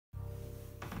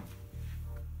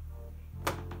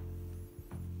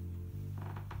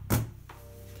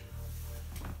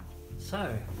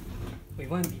So, we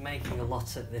won't be making a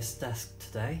lot at this desk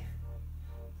today,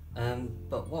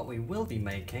 but what we will be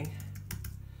making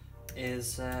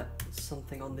is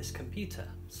something on this computer.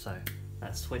 So,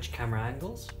 let's switch camera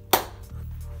angles.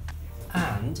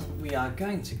 And we are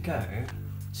going to go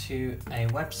to a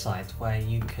website where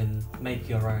you can make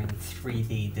your own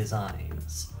 3D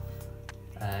designs.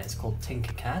 It's called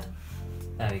Tinkercad.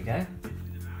 There we go.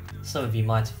 Some of you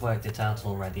might have worked it out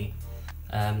already.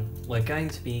 We're going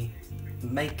to be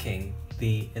making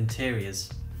the interiors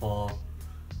for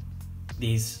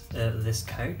this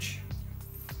coach.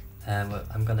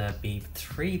 I'm going to be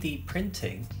 3D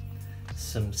printing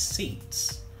some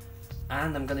seats,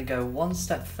 and I'm going to go one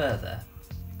step further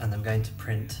and I'm going to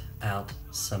print out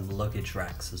some luggage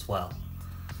racks as well.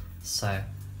 So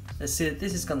this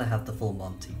is going to have the full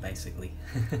Monty basically.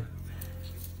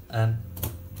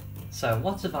 So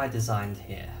what have I designed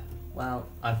here? Well,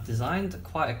 I've designed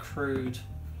quite a crude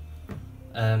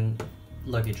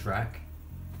luggage rack.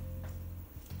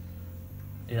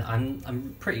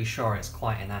 I'm pretty sure it's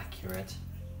quite inaccurate.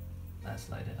 Let's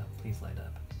load it up, please load it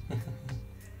up.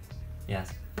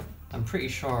 Yes, I'm pretty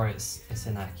sure it's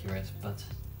inaccurate, but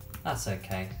that's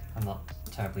okay. I'm not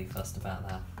terribly fussed about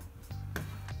that.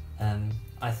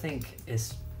 I think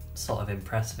it's sort of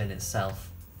impressive in itself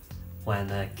when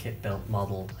a kit-built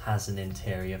model has an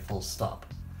interior full stop,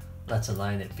 let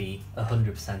alone it be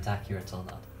 100% accurate or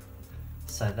not.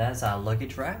 So there's our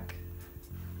luggage rack.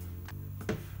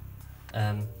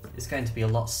 It's going to be a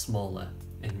lot smaller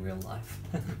in real life.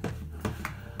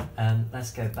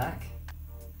 Let's go back.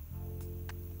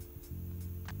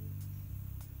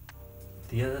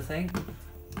 The other thing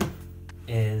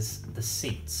is the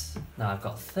seats. Now I've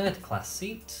got third class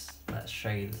seats. Let's show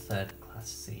you the third class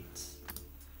seats.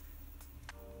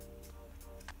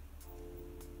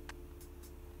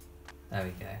 There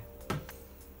we go.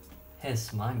 Here's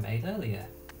some I made earlier.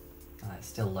 It's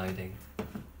still loading.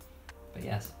 But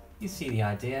yes, you see the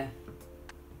idea.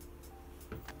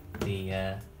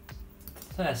 The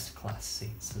first class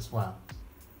seats as well.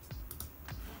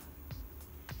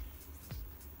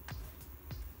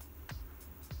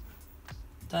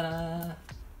 Ta-da!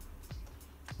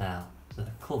 Now, the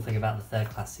cool thing about the third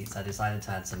class seats, I decided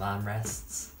to add some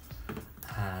armrests,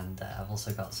 and I've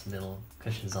also got some little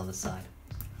cushions on the side.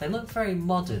 They look very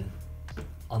modern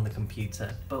on the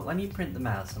computer, but when you print them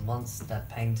out and once they're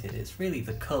painted, it's really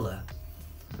the colour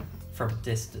from a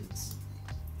distance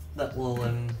that will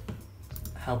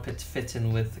help it to fit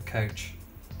in with the coach.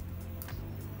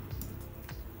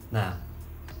 Now,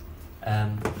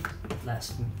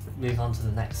 let's move on to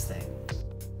the next thing.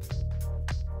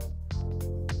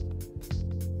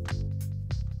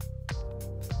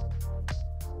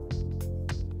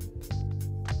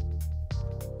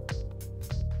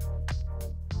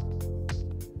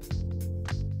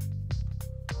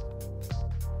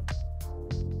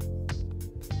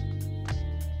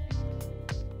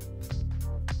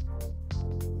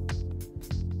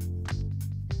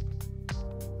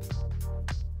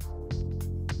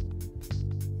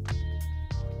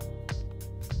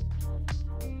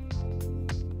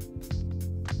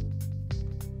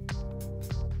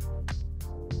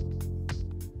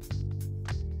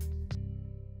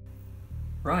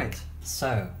 Right,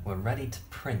 so we're ready to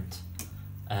print.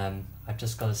 I've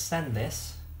just got to send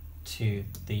this to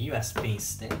the USB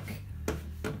stick,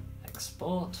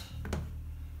 export,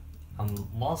 and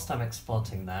whilst I'm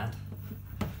exporting that,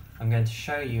 I'm going to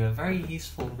show you a very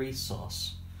useful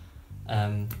resource.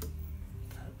 London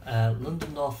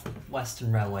North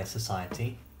Western Railway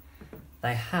Society,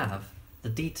 they have the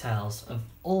details of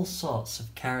all sorts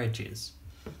of carriages,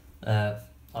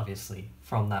 obviously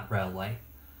from that railway.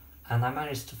 And I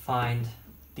managed to find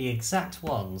the exact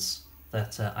ones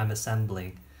that I'm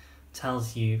assembling.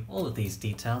 Tells you all of these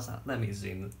details. Let me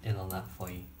zoom in on that for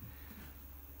you.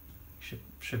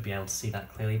 Should be able to see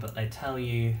that clearly, but they tell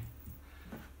you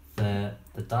the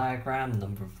diagram,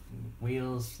 number of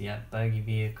wheels, bogie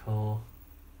vehicle,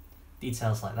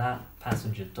 details like that,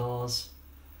 passenger doors.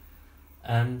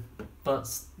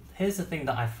 But here's the thing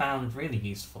that I found really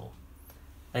useful.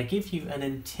 They give you an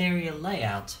interior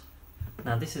layout.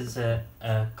 Now this is a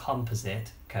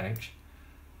composite coach,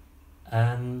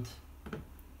 and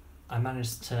I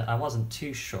wasn't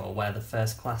too sure where the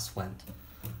first class went.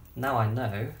 Now I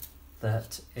know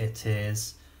that it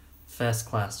is first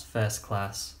class, third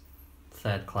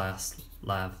class,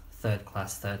 lav, third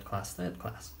class,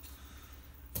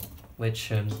 which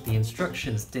the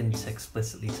instructions didn't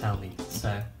explicitly tell me,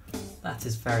 so that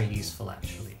is very useful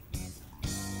actually.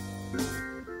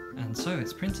 And so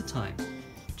it's printer time.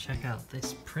 Check out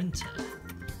this printer.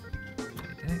 There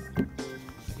we go.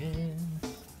 Again.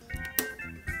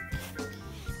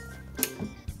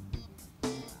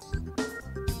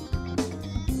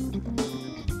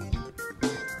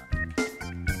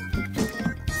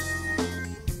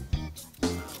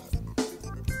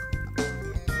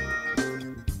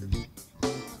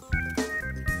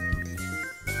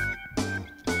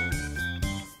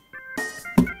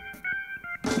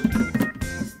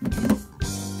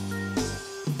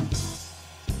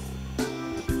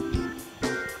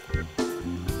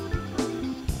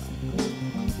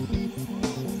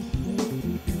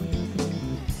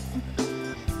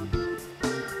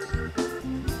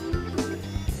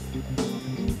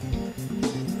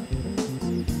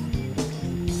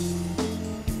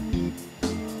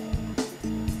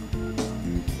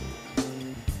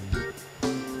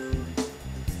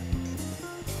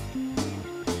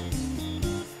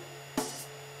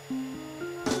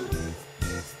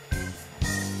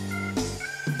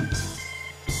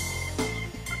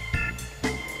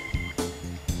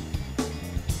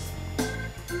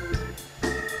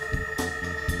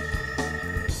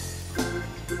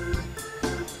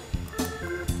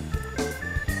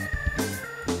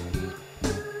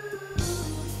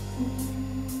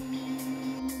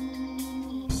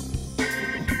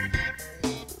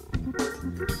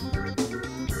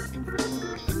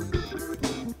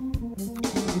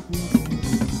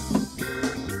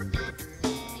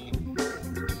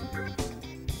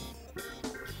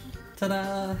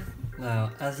 Ta-da!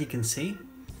 Now, as you can see,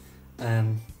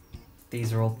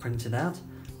 these are all printed out,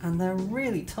 and they're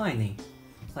really tiny.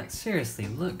 Like, seriously,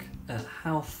 look at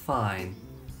how fine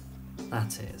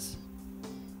that is.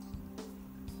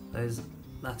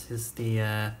 That is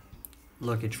the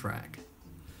luggage rack.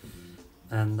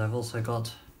 And I've also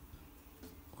got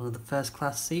one of the first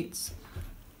class seats.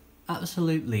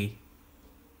 Absolutely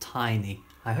tiny.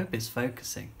 I hope it's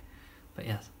focusing, but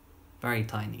yes, very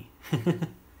tiny.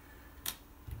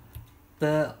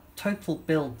 The total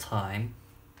build time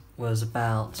was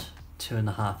about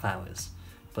 2.5 hours,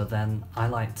 but then I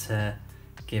like to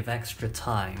give extra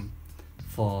time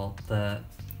for the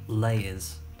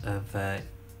layers of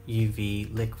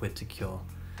UV liquid to cure.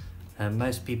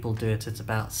 Most people do it at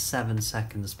about 7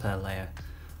 seconds per layer.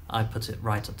 I put it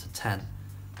right up to 10,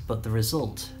 but the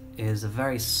result is a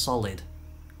very solid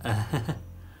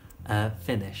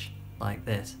finish like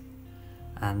this,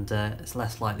 and it's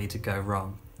less likely to go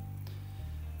wrong.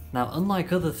 Now,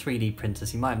 unlike other 3D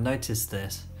printers, you might have noticed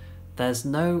this,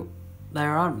 there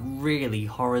aren't really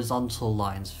horizontal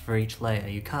lines for each layer.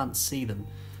 You can't see them.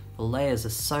 The layers are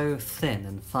so thin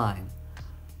and fine.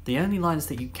 The only lines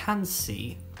that you can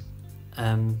see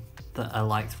that are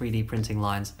like 3D printing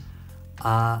lines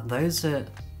those are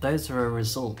a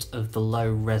result of the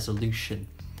low resolution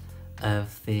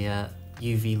of the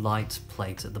UV light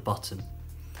plate at the bottom.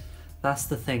 That's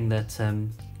the thing that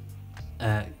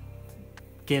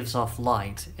gives off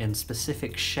light in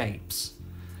specific shapes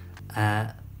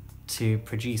to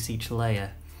produce each layer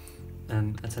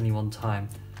at any one time.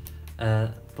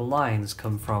 The lines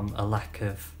come from a lack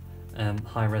of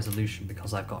high resolution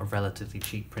because I've got a relatively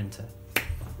cheap printer.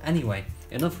 Anyway,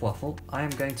 enough waffle. I am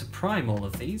going to prime all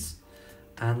of these,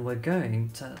 and we're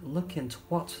going to look into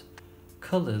what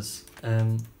colours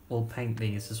we'll paint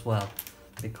these as well,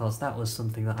 because that was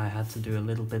something that I had to do a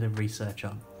little bit of research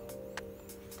on.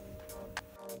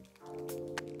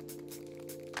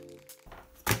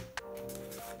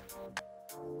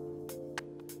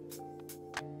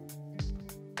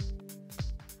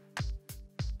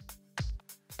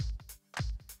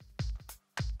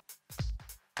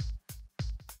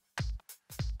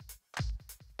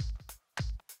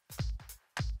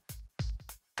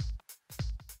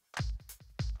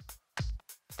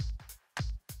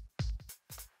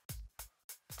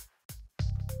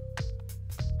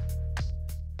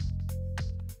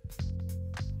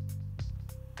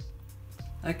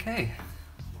 Okay,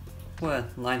 we're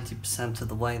 90% of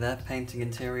the way there painting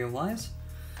interior wise.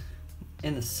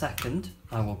 In a second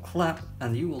I will clap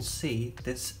and you will see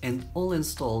this all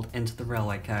installed into the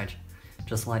railway carriage,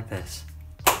 just like this.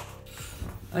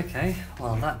 Okay,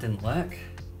 well that didn't work.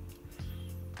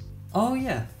 Oh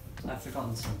yeah, I've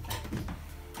forgotten something.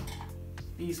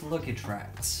 These luggage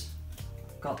racks,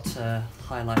 got to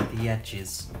highlight the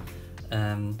edges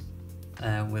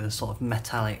with a sort of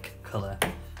metallic colour.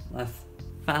 I've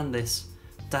found this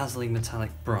dazzling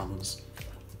metallic bronze,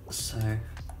 so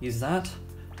use that.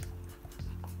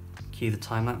 Cue the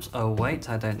time lapse. Oh wait,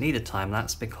 I don't need a time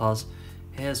lapse because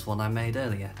here's one I made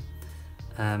earlier.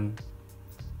 The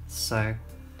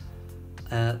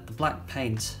black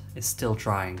paint is still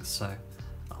drying, so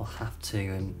I'll have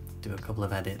to do a couple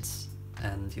of edits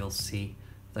and you'll see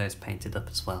those painted up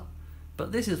as well.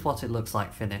 But this is what it looks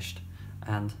like finished,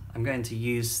 and I'm going to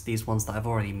use these ones that I've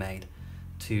already made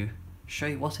to show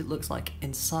you what it looks like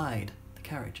inside the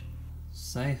carriage.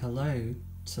 Say hello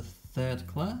to third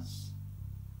class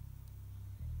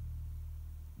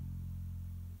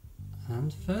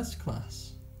and first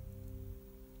class.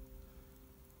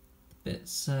 The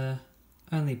bit's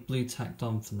only blue tacked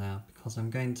on for now because I'm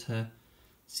going to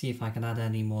see if I can add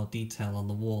any more detail on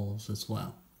the walls as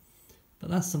well.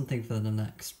 But that's something for the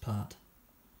next part.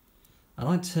 I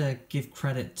like to give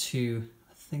credit to,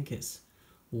 I think it's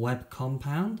Web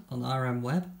Compound on RM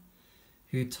Web,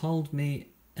 who told me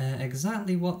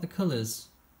exactly what the colours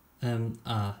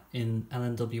are in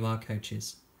LNWR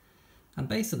coaches. And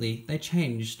basically they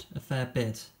changed a fair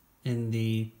bit in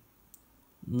the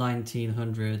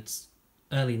 1900s,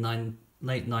 late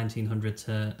 1900s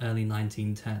to early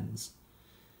 1910s.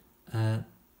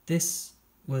 This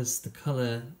was the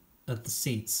colour of the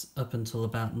seats up until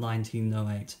about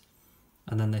 1908,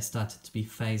 and then they started to be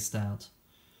phased out.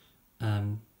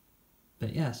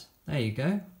 But yes, there you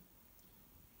go.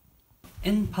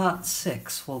 In part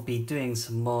 6 we'll be doing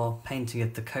some more painting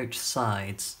of the coach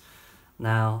sides.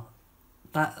 Now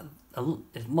that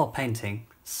is more painting,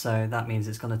 so that means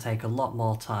it's going to take a lot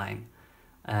more time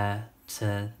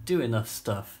to do enough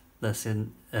stuff that's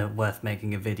worth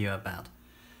making a video about.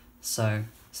 So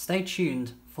stay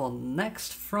tuned for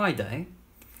next Friday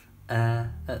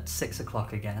at 6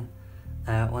 o'clock again,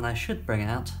 when I should bring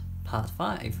out part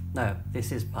 5. No,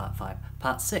 this is part 5.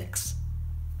 Part 6.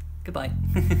 Goodbye.